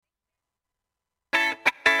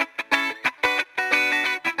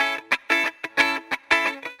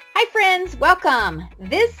friends, welcome.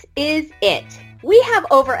 This is it. We have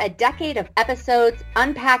over a decade of episodes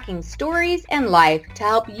unpacking stories and life to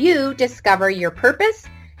help you discover your purpose,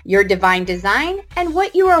 your divine design, and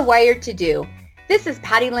what you are wired to do. This is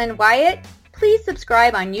Patty Lynn Wyatt. Please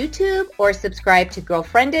subscribe on YouTube or subscribe to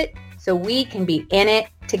Girlfriend It so we can be in it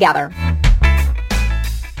together.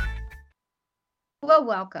 Well,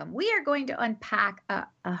 welcome. We are going to unpack a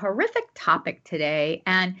horrific topic today,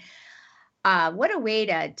 and what a way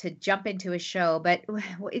to jump into a show. But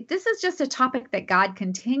this is just a topic that God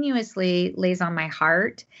continuously lays on my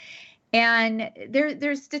heart. And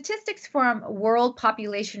there's statistics from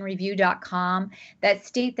worldpopulationreview.com that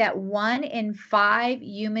state that 1 in 5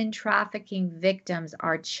 human trafficking victims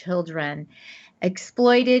are children,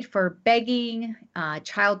 exploited for begging,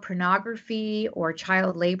 child pornography, or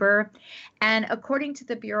child labor. And according to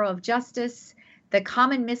the Bureau of Justice, the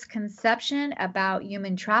common misconception about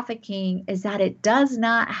human trafficking is that it does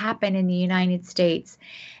not happen in the United States.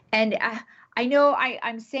 And I know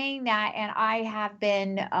I'm saying that, and I have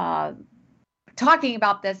been talking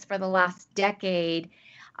about this for the last decade,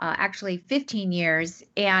 actually 15 years,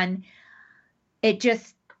 and it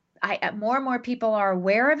just, more and more people are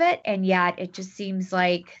aware of it, and yet it just seems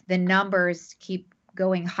like the numbers keep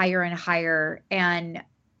going higher and higher, and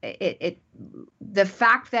the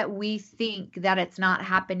fact that we think that it's not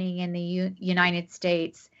happening in the United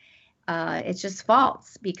States, it's just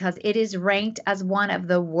false, because it is ranked as one of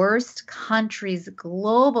the worst countries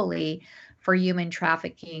globally for human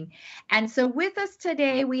trafficking. And so with us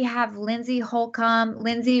today, we have Lindsay Holcomb.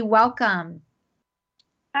 Lindsay, welcome.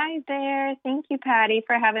 Hi there. Thank you, Patty,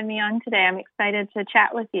 for having me on today. I'm excited to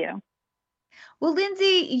chat with you. Well,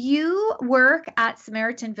 Lindsay, you work at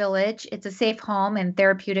Samaritan Village. It's a safe home and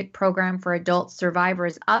therapeutic program for adult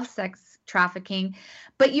survivors of sex trafficking.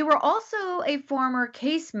 But you were also a former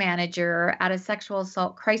case manager at a sexual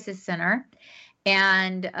assault crisis center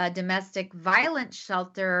and a domestic violence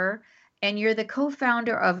shelter. And you're the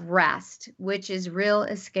co-founder of REST, which is Real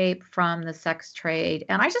Escape from the Sex Trade.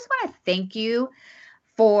 And I just want to thank you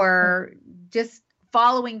for just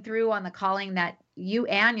following through on the calling that you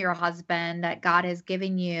and your husband, that God has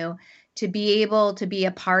given you to be able to be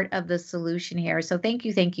a part of the solution here. So thank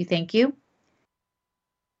you, thank you, thank you.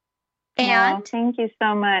 And thank you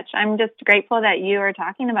so much. I'm just grateful that you are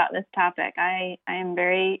talking about this topic. I am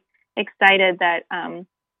very excited that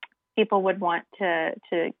people would want to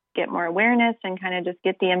get more awareness and kind of just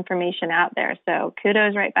get the information out there. So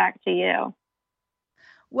kudos right back to you.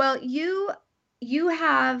 Well, you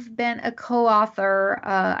have been a co-author,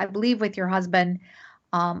 I believe, with your husband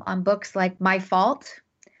on books like My Fault,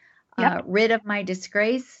 Yep. Rid of My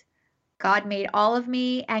Disgrace, God Made All of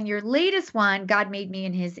Me, and your latest one, God Made Me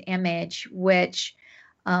in His Image, which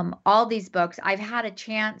all these books, I've had a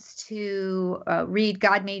chance to read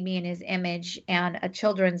God Made Me in His Image, and a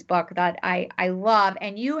children's book that I love.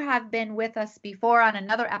 And you have been with us before on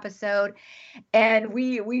another episode, and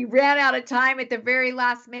we ran out of time at the very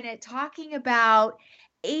last minute talking about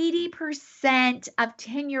 80% of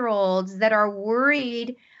 10-year-olds that are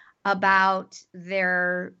worried about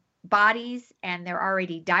their bodies and they're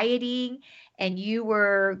already dieting. And you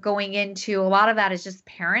were going into a lot of that is just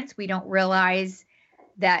parents. We don't realize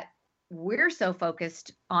that we're so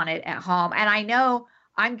focused on it at home. And I know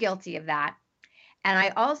I'm guilty of that. And I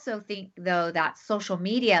also think, though, that social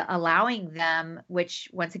media allowing them, which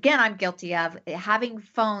once again, I'm guilty of, having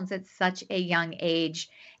phones at such a young age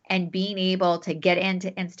and being able to get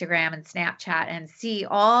into Instagram and Snapchat and see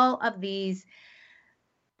all of these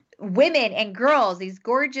women and girls, these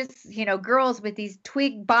gorgeous, girls with these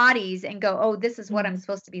twig bodies, and go, oh, this is what I'm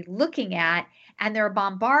supposed to be looking at. And they're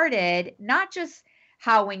bombarded, not just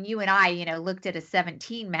how when you and I, looked at a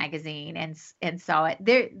 17 magazine and saw it,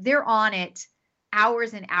 they're on it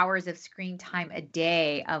hours and hours of screen time a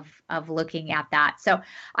day of looking at that. So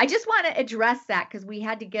I just want to address that because we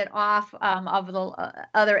had to get off of the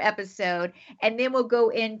other episode, and then we'll go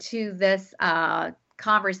into this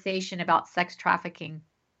conversation about sex trafficking.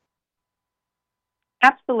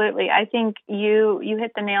 Absolutely. I think you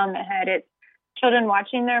hit the nail on the head. It's children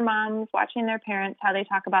watching their moms, watching their parents, how they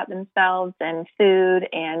talk about themselves and food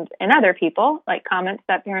and other people, like comments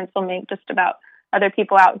that parents will make just about other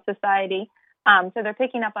people out in society. So they're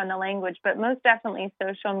picking up on the language, but most definitely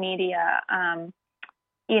social media,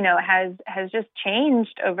 has just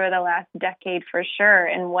changed over the last decade for sure.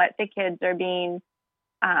 And what the kids are being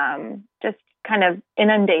just kind of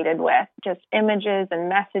inundated with, just images and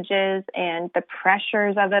messages and the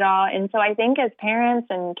pressures of it all. And so I think as parents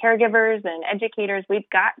and caregivers and educators, we've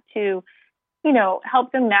got to,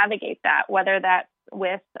 help them navigate that, whether that's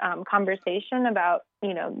with conversation about,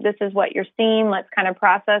 this is what you're seeing. Let's kind of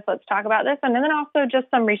process. Let's talk about this. And then also just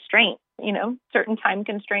some restraints, certain time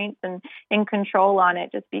constraints and control on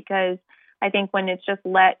it, just because I think when it's just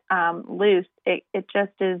let loose, it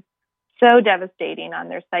just is so devastating on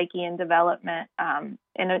their psyche and development. And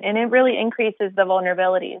it really increases the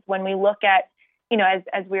vulnerabilities. When we look at,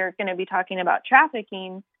 as we're going to be talking about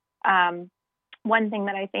trafficking, one thing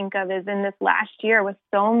that I think of is in this last year with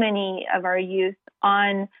so many of our youth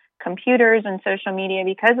on computers and social media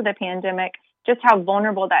because of the pandemic, just how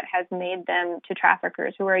vulnerable that has made them to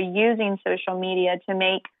traffickers who are using social media to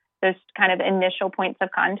make those kind of initial points of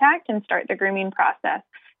contact and start the grooming process.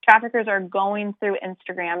 Traffickers are going through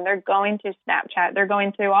Instagram, they're going through Snapchat, they're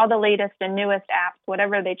going through all the latest and newest apps,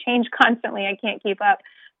 whatever, they change constantly. I can't keep up.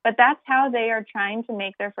 But that's how they are trying to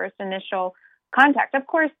make their first initial contact. Of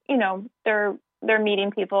course, they're meeting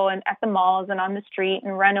people at the malls and on the street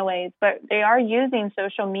and runaways, but they are using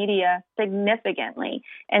social media significantly.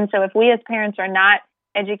 And so if we as parents are not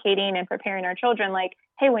educating and preparing our children, like,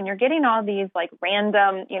 hey, when you're getting all these like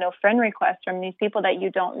random, friend requests from these people that you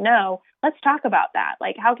don't know, let's talk about that.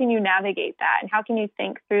 Like, how can you navigate that? And how can you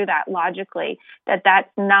think through that logically, that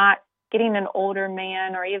that's not getting an older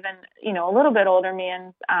man or even, a little bit older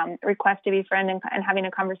man's request to be friend and having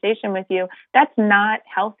a conversation with you. That's not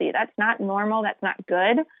healthy. That's not normal. That's not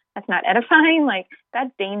good. That's not edifying. Like,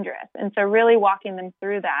 that's dangerous. And so really walking them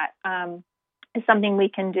through that is something we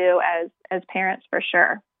can do as parents for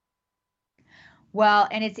sure. Well,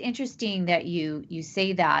 and it's interesting that you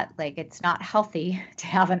say that, like, it's not healthy to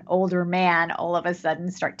have an older man all of a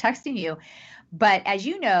sudden start texting you. But as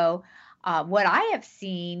you know, what I have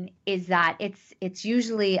seen is that it's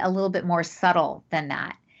usually a little bit more subtle than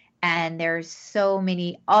that. And there's so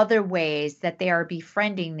many other ways that they are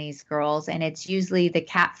befriending these girls. And it's usually the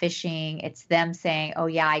catfishing. It's them saying, oh,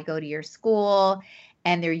 yeah, I go to your school.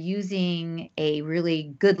 And they're using a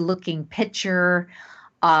really good looking picture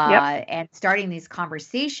and starting these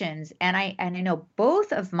conversations. And I know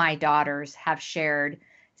both of my daughters have shared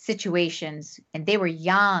situations, and they were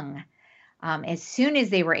young. As soon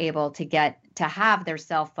as they were able to get to have their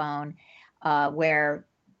cell phone, where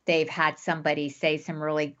they've had somebody say some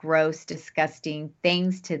really gross, disgusting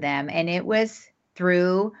things to them. And it was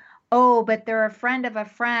through, oh, but they're a friend of a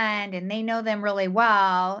friend and they know them really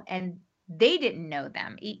well. And they didn't know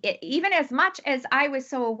them, even as much as I was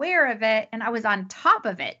so aware of it and I was on top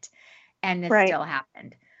of it. And this still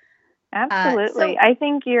happened. Absolutely. I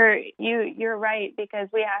think you're right, because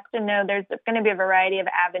we have to know there's going to be a variety of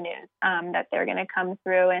avenues that they're going to come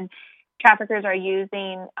through, and traffickers are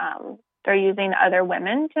using other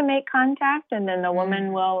women to make contact, and then the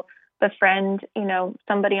woman will befriend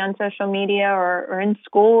somebody on social media or in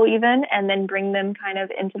school even, and then bring them kind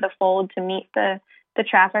of into the fold to meet the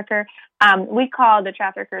trafficker. We call the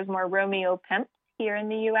traffickers more Romeo pimps here in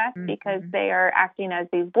the U.S. because they are acting as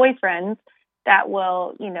these boyfriends that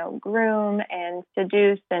will, groom and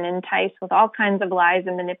seduce and entice with all kinds of lies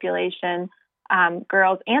and manipulation,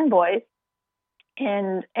 girls and boys,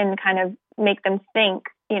 and kind of make them think,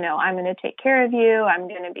 I'm going to take care of you. I'm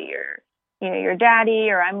going to be your daddy,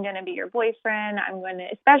 or I'm going to be your boyfriend. I'm going to,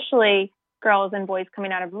 especially girls and boys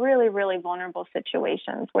coming out of really, really vulnerable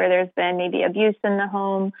situations where there's been maybe abuse in the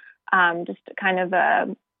home, just kind of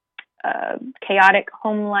a chaotic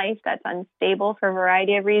home life that's unstable for a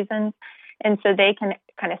variety of reasons. And so they can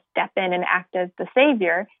kind of step in and act as the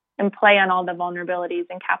savior and play on all the vulnerabilities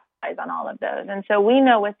and capitalize on all of those. And so we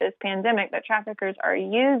know with this pandemic that traffickers are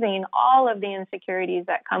using all of the insecurities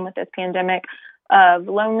that come with this pandemic of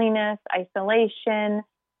loneliness, isolation,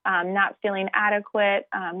 not feeling adequate,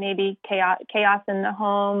 maybe chaos in the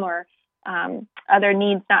home, or other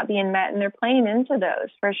needs not being met. And they're playing into those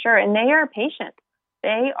for sure. And they are patient.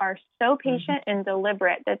 They are so patient and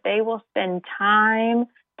deliberate that they will spend time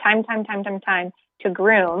to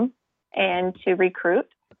groom and to recruit.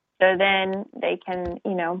 So then they can,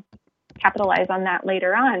 capitalize on that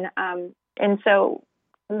later on. And so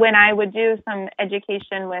when I would do some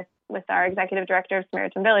education with our executive director of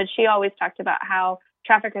Samaritan Village, she always talked about how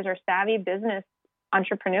traffickers are savvy business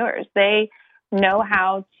entrepreneurs. They know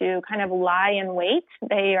how to kind of lie in wait.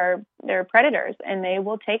 They're predators, and they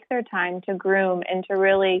will take their time to groom and to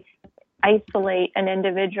really isolate an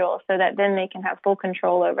individual so that then they can have full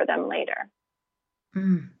control over them later.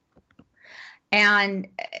 And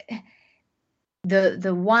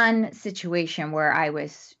the one situation where I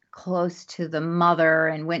was close to the mother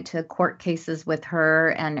and went to court cases with her,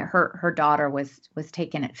 and her daughter was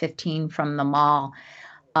taken at 15 from the mall,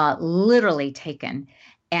 literally taken.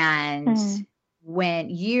 And went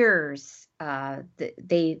years.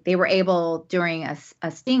 They were able during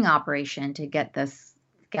a sting operation to get this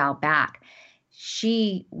gal back.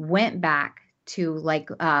 She went back to like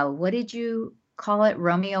what did you call it?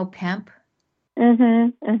 Romeo Pimp.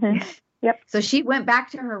 Yep. So she went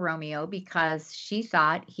back to her Romeo because she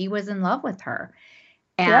thought he was in love with her.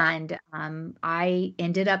 Yep. And I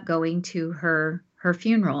ended up going to her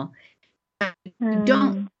funeral. You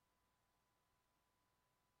don't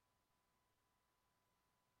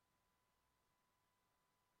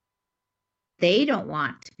they don't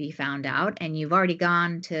want to be found out, and you've already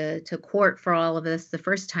gone to court for all of this the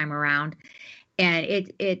first time around, and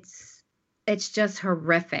it's just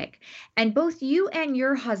horrific. And both you and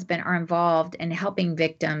your husband are involved in helping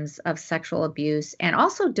victims of sexual abuse and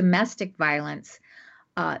also domestic violence.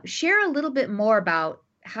 Share a little bit more about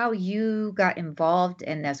how you got involved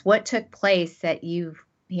in this. What took place that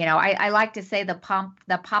I like to say the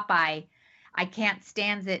Popeye, I can't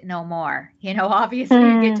stand it no more. Obviously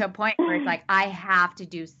you get to a point where it's like, I have to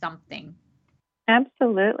do something.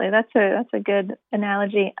 Absolutely. That's a good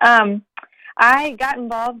analogy. I got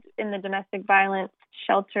involved in the domestic violence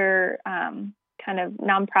shelter kind of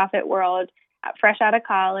nonprofit world fresh out of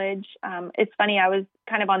college. It's funny, I was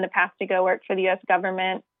kind of on the path to go work for the U.S.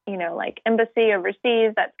 government, like embassy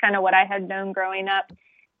overseas. That's kind of what I had known growing up.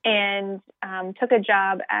 And took a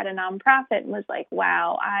job at a nonprofit and was like,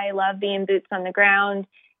 wow, I love being boots on the ground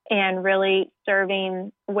and really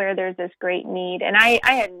serving where there's this great need. And I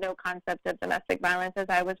had no concept of domestic violence as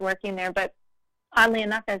I was working there, but oddly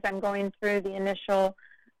enough, as I'm going through the initial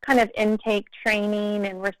kind of intake training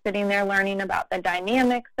and we're sitting there learning about the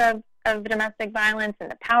dynamics of domestic violence and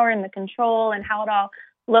the power and the control and how it all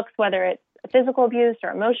looks, whether it's physical abuse or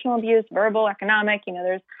emotional abuse, verbal, economic,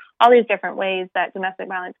 there's all these different ways that domestic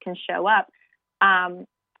violence can show up.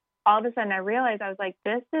 All of a sudden I realized, I was like,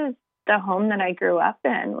 this is the home that I grew up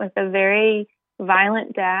in, with a very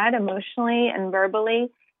violent dad emotionally and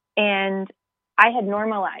verbally. And I had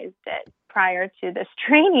normalized it prior to this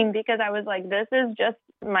training because I was like, this is just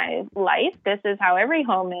my life. This is how every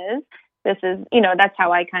home is. This is, that's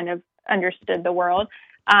how I kind of understood the world.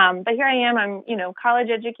 But here I am, I'm, college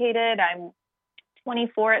educated. I'm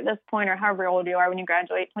 24 at this point, or however old you are when you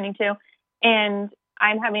graduate, 22. And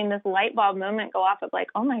I'm having this light bulb moment go off of like,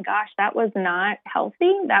 oh my gosh, that was not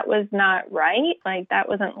healthy. That was not right. Like, that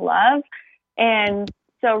wasn't love. And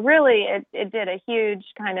so really it did a huge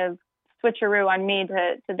kind of switcheroo on me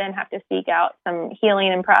to then have to seek out some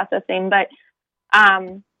healing and processing. But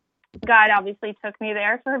God obviously took me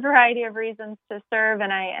there for a variety of reasons to serve.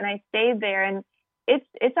 And I stayed there, and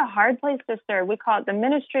it's a hard place to serve. We call it the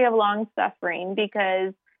ministry of long suffering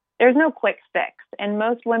because there's no quick fix. And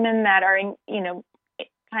most women that are,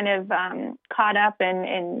 kind of caught up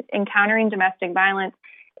in encountering domestic violence,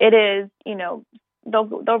 it is,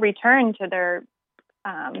 they'll return to their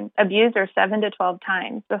abuser 7 to 12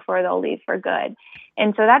 times before they'll leave for good.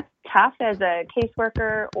 And so that's tough as a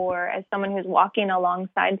caseworker or as someone who's walking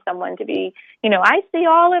alongside someone to be, I see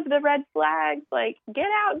all of the red flags, like get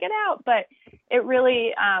out. But it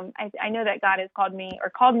really, I know that God has called me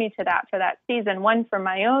to that for that season, one for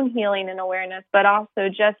my own healing and awareness, but also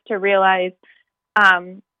just to realize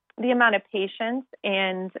the amount of patience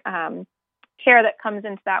and care that comes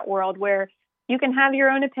into that world where you can have your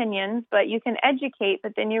own opinions, but you can educate,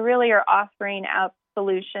 but then you really are offering out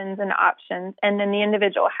solutions and options. And then the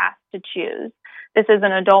individual has to choose. This is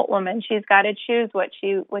an adult woman. She's got to choose what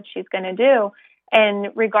she's going to do.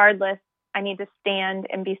 And regardless, I need to stand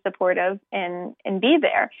and be supportive and be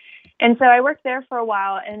there. And so I worked there for a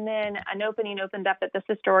while, and then an opening opened up at the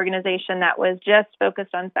sister organization that was just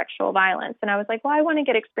focused on sexual violence. And I was like, well, I want to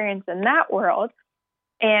get experience in that world.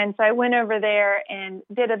 And so I went over there and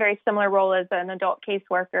did a very similar role as an adult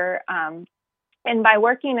caseworker. And by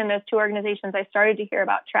working in those two organizations, I started to hear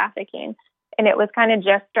about trafficking. And it was kind of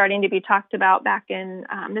just starting to be talked about back in,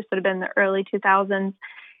 this would have been the early 2000s.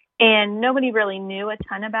 And nobody really knew a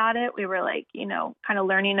ton about it. We were like, kind of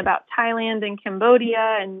learning about Thailand and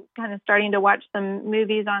Cambodia and kind of starting to watch some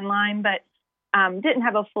movies online, but didn't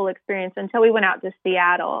have a full experience until we went out to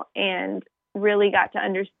Seattle and really got to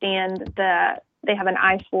understand they have an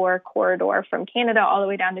I-4 corridor from Canada all the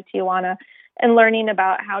way down to Tijuana, and learning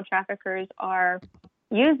about how traffickers are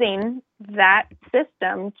using that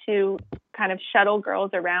system to kind of shuttle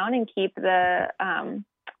girls around and keep the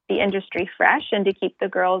industry fresh and to keep the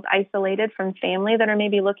girls isolated from family that are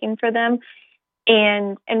maybe looking for them,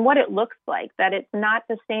 and what it looks like, that it's not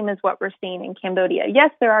the same as what we're seeing in Cambodia. Yes,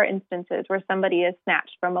 there are instances where somebody is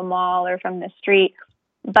snatched from a mall or from the street,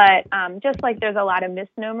 but just like there's a lot of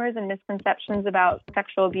misnomers and misconceptions about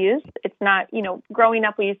sexual abuse, it's not, growing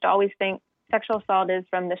up, we used to always think sexual assault is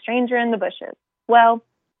from the stranger in the bushes. Well,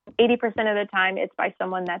 80% of the time it's by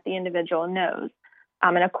someone that the individual knows,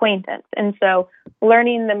 an acquaintance. And so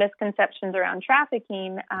learning the misconceptions around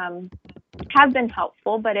trafficking have been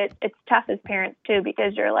helpful, but it's tough as parents too,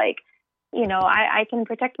 because you're like, I can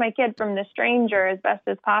protect my kid from the stranger as best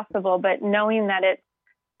as possible, but knowing that it's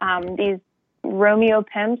these Romeo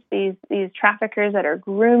pimps, these traffickers that are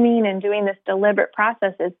grooming and doing this deliberate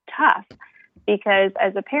process is tough, because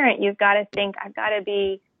as a parent, you've got to think, I've got to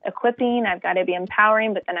be equipping, I've got to be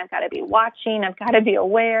empowering, but then I've got to be watching, I've got to be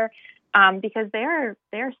aware, because they're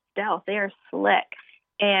stealth, they are slick.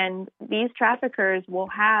 And these traffickers will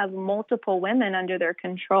have multiple women under their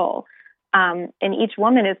control. And each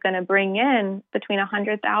woman is going to bring in between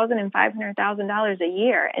 $100,000 and $500,000 a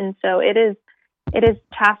year. And so it is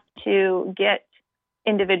tough to get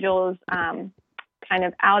individuals kind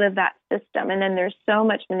of out of that system. And then there's so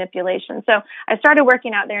much manipulation. So I started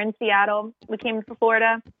working out there in Seattle. We came to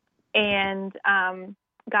Florida, and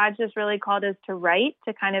God just really called us to write,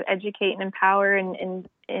 to kind of educate and empower and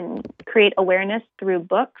create awareness through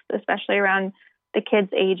books, especially around the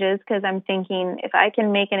kids' ages, because I'm thinking if I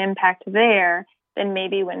can make an impact there, then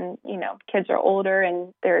maybe when, kids are older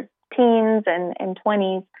and they're teens and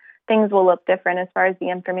 20s, things will look different as far as the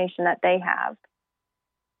information that they have.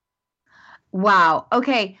 Wow.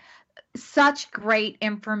 Okay. Such great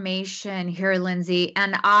information here, Lindsay.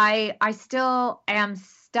 And I still am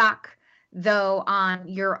stuck, though, on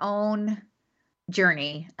your own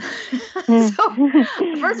journey. So,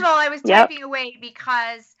 first of all, I was typing away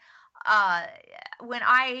because when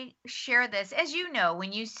I share this, as you know,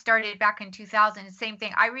 when you started back in 2000, same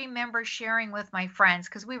thing. I remember sharing with my friends,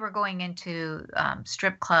 because we were going into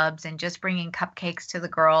strip clubs and just bringing cupcakes to the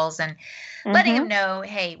girls and letting them know,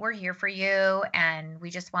 hey, we're here for you, and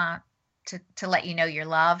we just want to let you know you're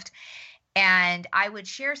loved. And I would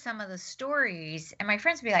share some of the stories, and my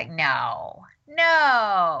friends would be like, no.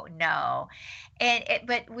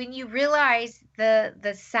 But when you realize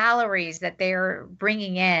the salaries that they're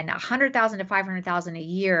bringing in, $100,000 to $500,000 a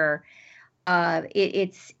year,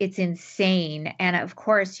 it's insane. And of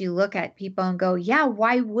course, you look at people and go, yeah,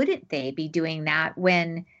 why wouldn't they be doing that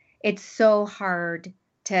when it's so hard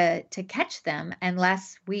to catch them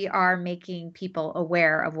unless we are making people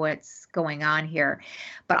aware of what's going on here?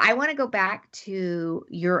 But I want to go back to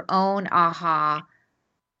your own aha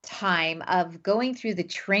time of going through the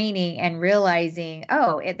training and realizing,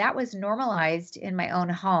 that was normalized in my own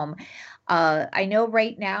home. I know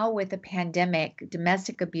right now with the pandemic,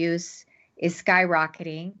 domestic abuse is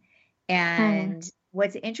skyrocketing. And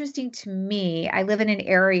what's interesting to me, I live in an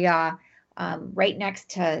area right next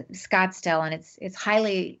to Scottsdale, and it's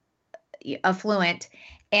highly affluent,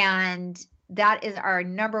 and that is our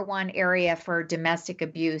number one area for domestic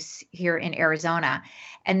abuse here in Arizona.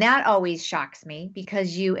 And that always shocks me,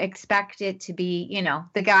 because you expect it to be,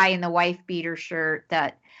 the guy in the wife beater shirt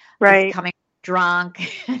that is coming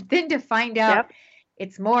drunk, then to find out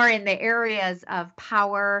it's more in the areas of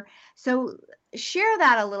power. So share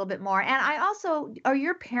that a little bit more. And I also, are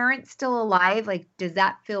your parents still alive? Like, does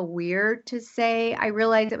that feel weird to say, I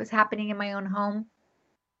realized it was happening in my own home?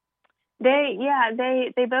 They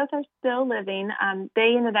both are still living.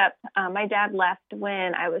 They ended up, my dad left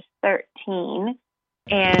when I was 13.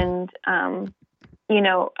 And,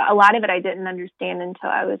 a lot of it I didn't understand until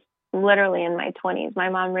I was literally in my 20s. My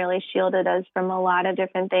mom really shielded us from a lot of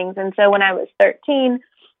different things. And so when I was 13,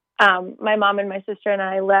 my mom and my sister and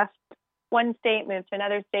I left one state, moved to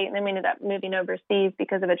another state, and then we ended up moving overseas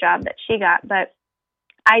because of a job that she got. But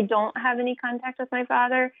I don't have any contact with my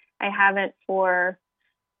father. I haven't for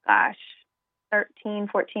 13,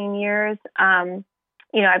 14 years.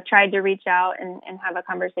 I've tried to reach out and have a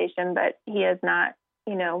conversation, but he has not,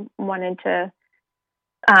 wanted to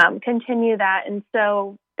continue that. And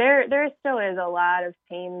so there still is a lot of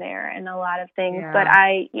pain there and a lot of things. Yeah. But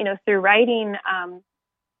I, through writing,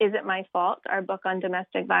 Is It My Fault?, our book on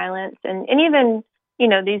domestic violence, and even,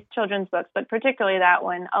 these children's books, but particularly that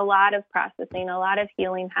one, a lot of processing, a lot of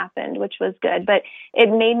healing happened, which was good. But it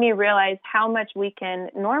made me realize how much we can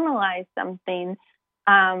normalize something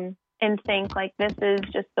and think like, this is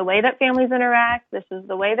just the way that families interact. This is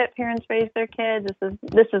the way that parents raise their kids.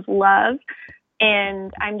 This is love.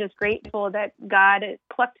 And I'm just grateful that God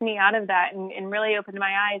plucked me out of that and really opened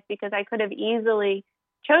my eyes, because I could have easily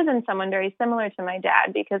chosen someone very similar to my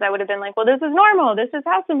dad, because I would have been like, well, this is normal. This is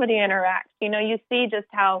how somebody interacts. You see just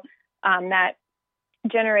how that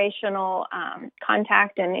generational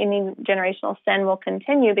contact and any generational sin will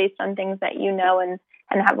continue based on things that and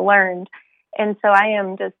have learned. And so I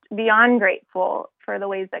am just beyond grateful for the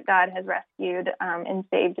ways that God has rescued and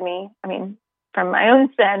saved me. I mean, from my own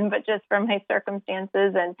sin, but just from my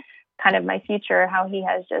circumstances and kind of my future, how he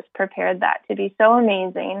has just prepared that to be so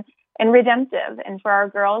amazing and redemptive, and for our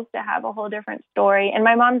girls to have a whole different story. And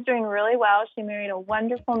my mom's doing really well. She married a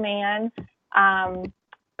wonderful man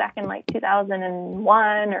back in like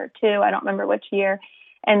 2001 or 2, I don't remember which year.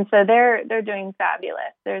 And so they're doing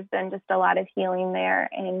fabulous. There's been just a lot of healing there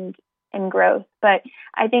and growth. But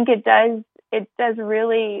I think it does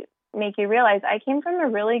really make you realize I came from a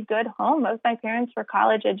really good home. Both my parents were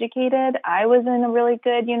college educated. I was in a really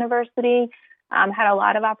good university, had a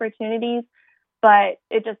lot of opportunities, but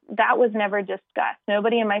that was never discussed.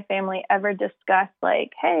 Nobody in my family ever discussed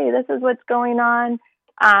like, hey, this is what's going on.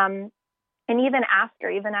 And even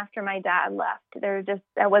after my dad left,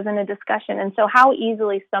 that wasn't a discussion. And so how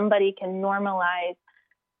easily somebody can normalize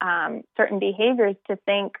certain behaviors to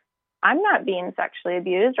think, I'm not being sexually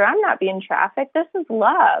abused or I'm not being trafficked. This is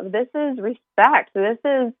love. This is respect. This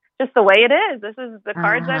is just the way it is. This is the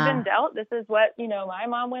cards I've been dealt. This is what, my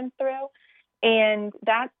mom went through. And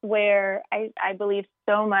that's where I believe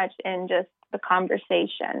so much in just the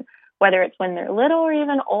conversation, whether it's when they're little or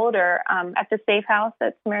even older, at the Safe House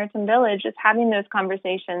at Samaritan Village, just having those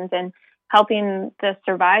conversations and helping the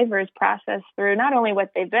survivors process through not only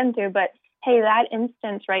what they've been through, but, hey, that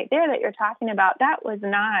instance right there that you're talking about, that was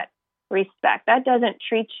not respect. That doesn't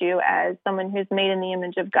treat you as someone who's made in the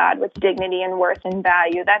image of God with dignity and worth and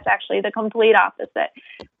value. That's actually the complete opposite.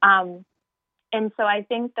 And so I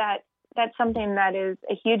think that that's something that is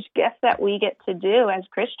a huge gift that we get to do as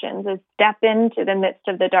Christians, is step into the midst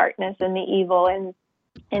of the darkness and the evil and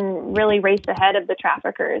really race ahead of the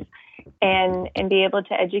traffickers and be able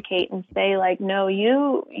to educate and say, like, no,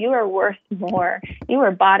 you are worth more. You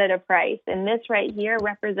are bought at a price. And this right here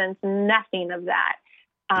represents nothing of that.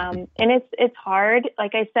 And it's hard.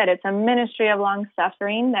 Like I said, it's a ministry of long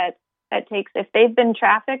suffering that takes, if they've been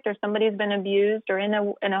trafficked or somebody's been abused or in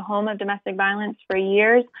a home of domestic violence for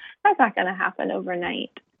years, that's not going to happen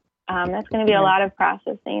overnight. That's going to be a lot of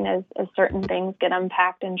processing as certain things get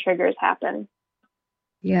unpacked and triggers happen.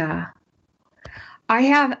 Yeah. I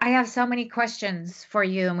have so many questions for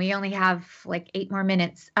you, and we only have like 8 more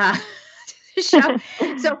minutes. Show.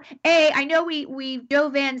 So, I know we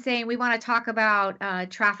dove in saying we want to talk about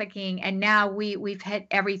trafficking, and now we've hit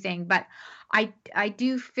everything. But I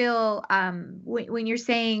do feel when you're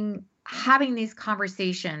saying having these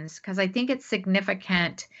conversations, because I think it's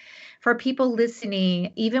significant for people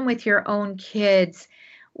listening, even with your own kids,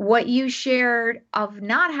 what you shared of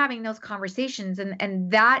not having those conversations,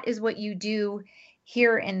 and that is what you do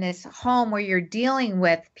here in this home where you're dealing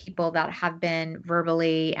with people that have been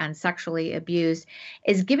verbally and sexually abused,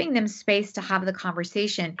 is giving them space to have the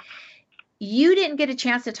conversation. You didn't get a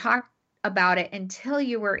chance to talk about it until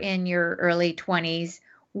you were in your early 20s.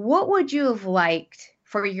 What would you have liked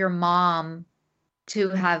for your mom to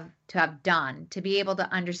have done to be able to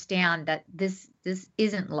understand that this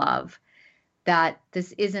isn't love, that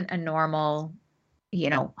this isn't a normal,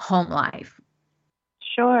 home life?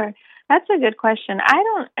 Sure. That's a good question.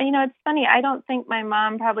 It's funny. I don't think my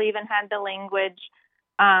mom probably even had the language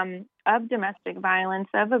of domestic violence,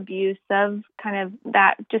 of abuse, of kind of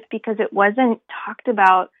that, just because it wasn't talked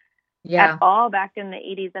about at all back in the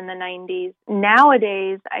 80s and the 90s.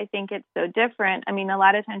 Nowadays, I think it's so different. I mean, a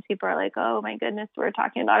lot of times people are like, oh my goodness, we're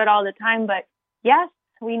talking about it all the time. But yes,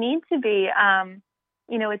 we need to be.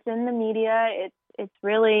 It's in the media. It's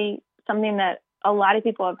really something that a lot of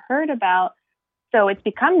people have heard about. So it's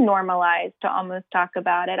become normalized to almost talk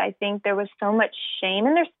about it. I think there was so much shame,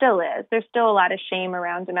 and there still is. There's still a lot of shame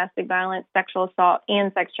around domestic violence, sexual assault,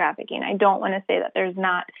 and sex trafficking. I don't want to say that there's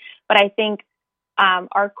not, but I think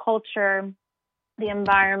our culture, the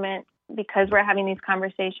environment, because we're having these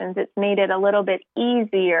conversations, it's made it a little bit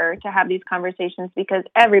easier to have these conversations because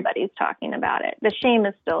everybody's talking about it. The shame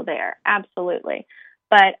is still there, absolutely.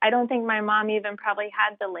 But I don't think my mom even probably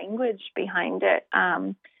had the language behind it.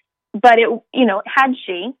 But had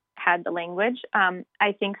she had the language,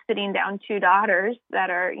 I think sitting down 2 daughters that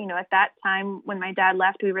are, at that time when my dad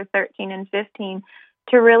left, we were 13 and 15,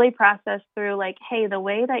 to really process through like, hey, the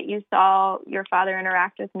way that you saw your father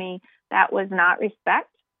interact with me, that was not respect.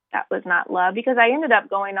 That was not love, because I ended up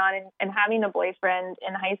going on and having a boyfriend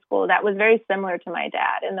in high school that was very similar to my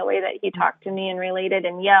dad in the way that he talked to me and related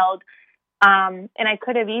and yelled. And I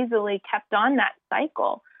could have easily kept on that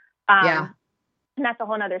cycle. And that's a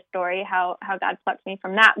whole other story, how God plucked me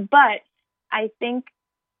from that. But I think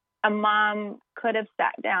my mom could have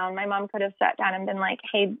sat down and been like,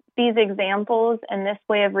 hey, these examples and this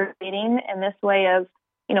way of relating and this way of,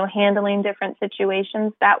 handling different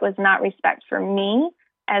situations, that was not respect for me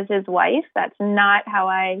as his wife. That's not how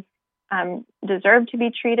I deserve to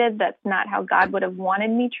be treated. That's not how God would have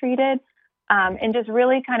wanted me treated. And just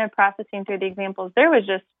really kind of processing through the examples, there was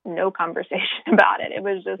just no conversation about it. It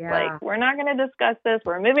was just like, we're not going to discuss this.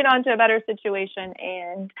 We're moving on to a better situation.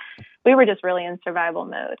 And we were just really in survival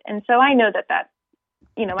mode. And so I know that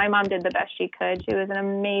my mom did the best she could. She has been an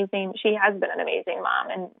amazing mom.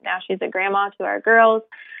 And now she's a grandma to our girls.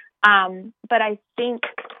 But I think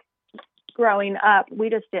growing up, we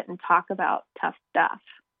just didn't talk about tough stuff,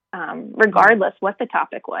 regardless what the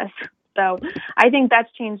topic was. So I think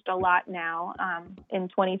that's changed a lot now. In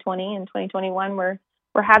 2020 and 2021, we're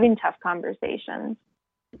having tough conversations.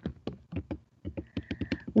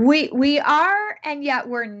 We are, and yet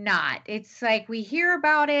we're not. It's like we hear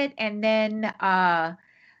about it, and then I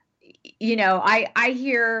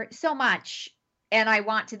hear so much, and I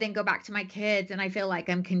want to then go back to my kids, and I feel like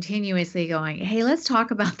I'm continuously going, "Hey, let's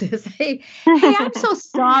talk about this. Hey, I'm so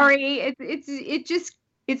sorry."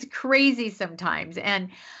 It's crazy sometimes, and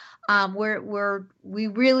we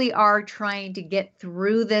really are trying to get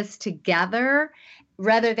through this together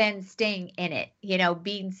rather than staying in it,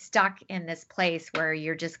 being stuck in this place where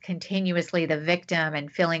you're just continuously the victim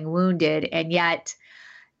and feeling wounded. And yet,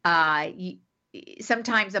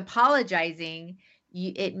 sometimes apologizing,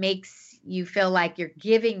 it makes you feel like you're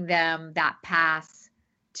giving them that pass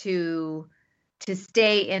to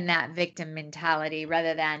stay in that victim mentality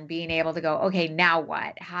rather than being able to go, okay, now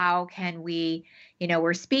what? How can we,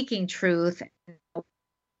 we're speaking truth.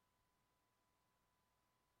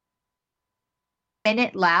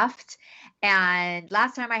 Minute left. And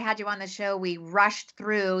last time I had you on the show, we rushed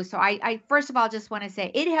through. So I first of all, just want to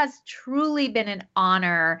say it has truly been an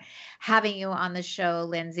honor having you on the show,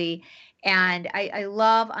 Lindsay. And I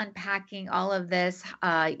love unpacking all of this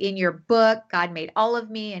in your book, God Made All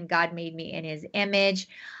of Me and God Made Me in His Image.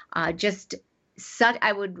 I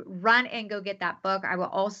would run and go get that book. I will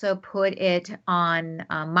also put it on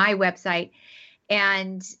my website.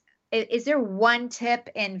 And is there one tip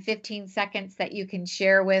in 15 seconds that you can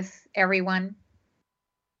share with everyone?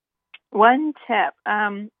 One tip,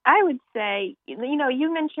 I would say,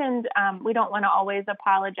 you mentioned we don't want to always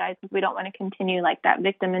apologize because we don't want to continue like that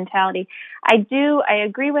victim mentality. I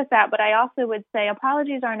agree with that, but I also would say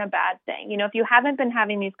apologies aren't a bad thing. If you haven't been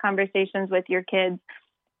having these conversations with your kids,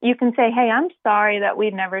 you can say, hey, I'm sorry that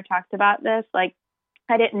we've never talked about this. Like,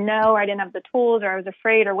 I didn't know, or I didn't have the tools, or I was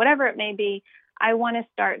afraid, or whatever it may be. I want to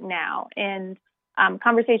start now. And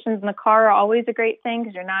conversations in the car are always a great thing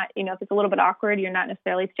because you're not, if it's a little bit awkward, you're not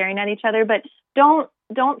necessarily staring at each other. But don't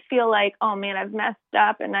feel like, oh man, I've messed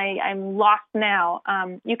up and I'm lost now.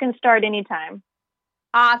 You can start anytime.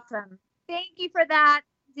 Awesome. Thank you for that,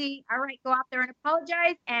 Lindsay. All right, go out there and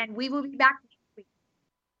apologize, and we will be back next week.